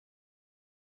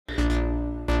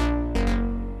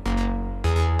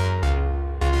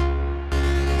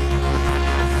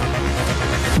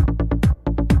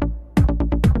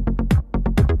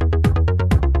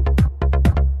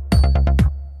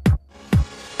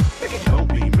Don't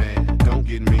be mad, don't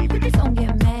get me. Don't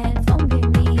get mad, don't be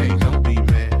me. Hey, don't be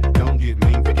mad, don't get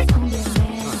me. Don't get mad, don't be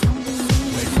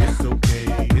me. It's okay,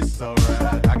 it's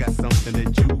alright. I got something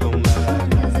that you gon' like.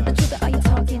 Is it the truth or are you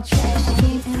talking trash? You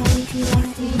ain't in a weekly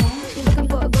like that. You looking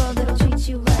for a girl that'll treat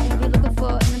you right. You looking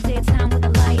for in the daytime with the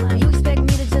light. You expect me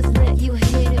to just let you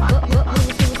hit it, but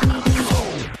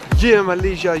Yeah,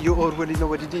 Malaysia, you already know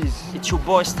what it is. It's your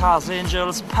boy Stars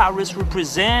Angels, Paris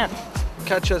represent.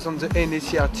 Catch us on the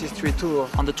Hennessy Artistry Tour.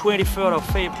 On the 23rd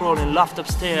of April in Loft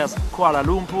Upstairs, Kuala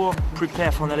Lumpur.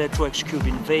 Prepare for an Electro X Cube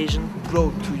invasion.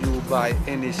 Brought to you by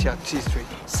Hennessy Artistry.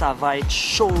 Ça va être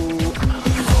chaud.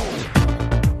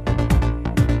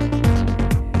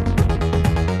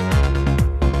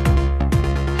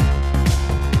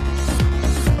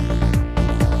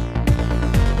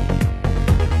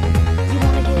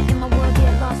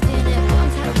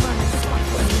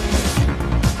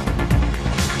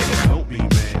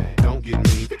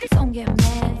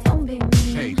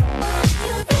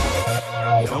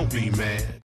 Don't be mad.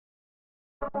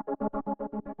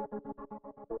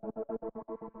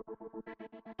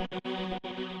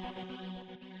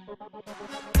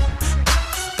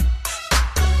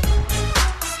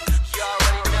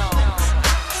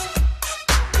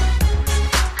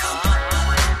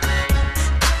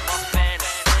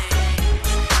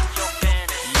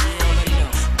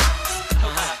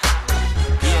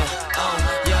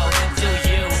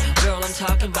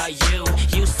 About you,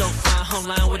 you so fine,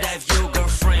 online with that view,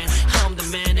 girlfriend. I'm the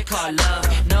man they call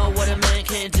love. Know what a man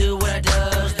can't do, what I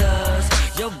does.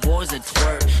 Your boy's a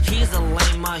twerk, he's a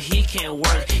lame, he can't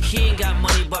work. He ain't got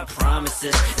money but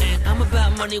promises, and I'm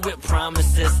about money with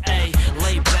promises. Ayy,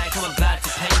 lay back, I'm about to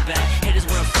pay back. Haters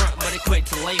were in front, but they quick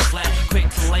to lay flat, quick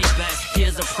to lay back.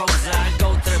 Here's a Prozac, I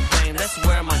go to the bank, that's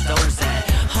where my dough's at.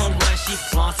 Homeland, she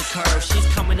flaunts the curve, she's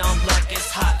coming on black, it's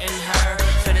hot in her.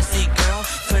 Fantasy girl,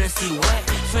 fantasy wet.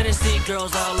 Fantasy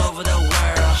girls all over the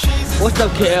world. What's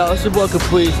up, KL? It's your boy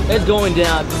Caprice. It's going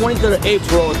down 23rd of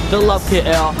April, The Love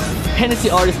KL, Hennessy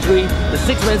Artistry, the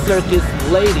 6-man circus.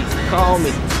 Ladies, call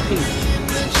me. Peace.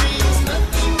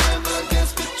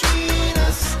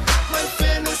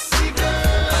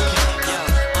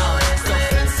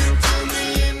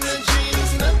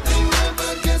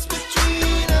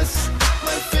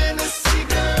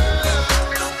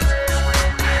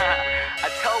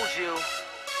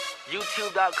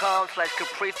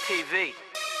 YouTube.com/Caprice TV.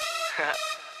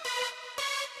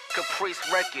 Caprice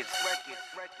Records.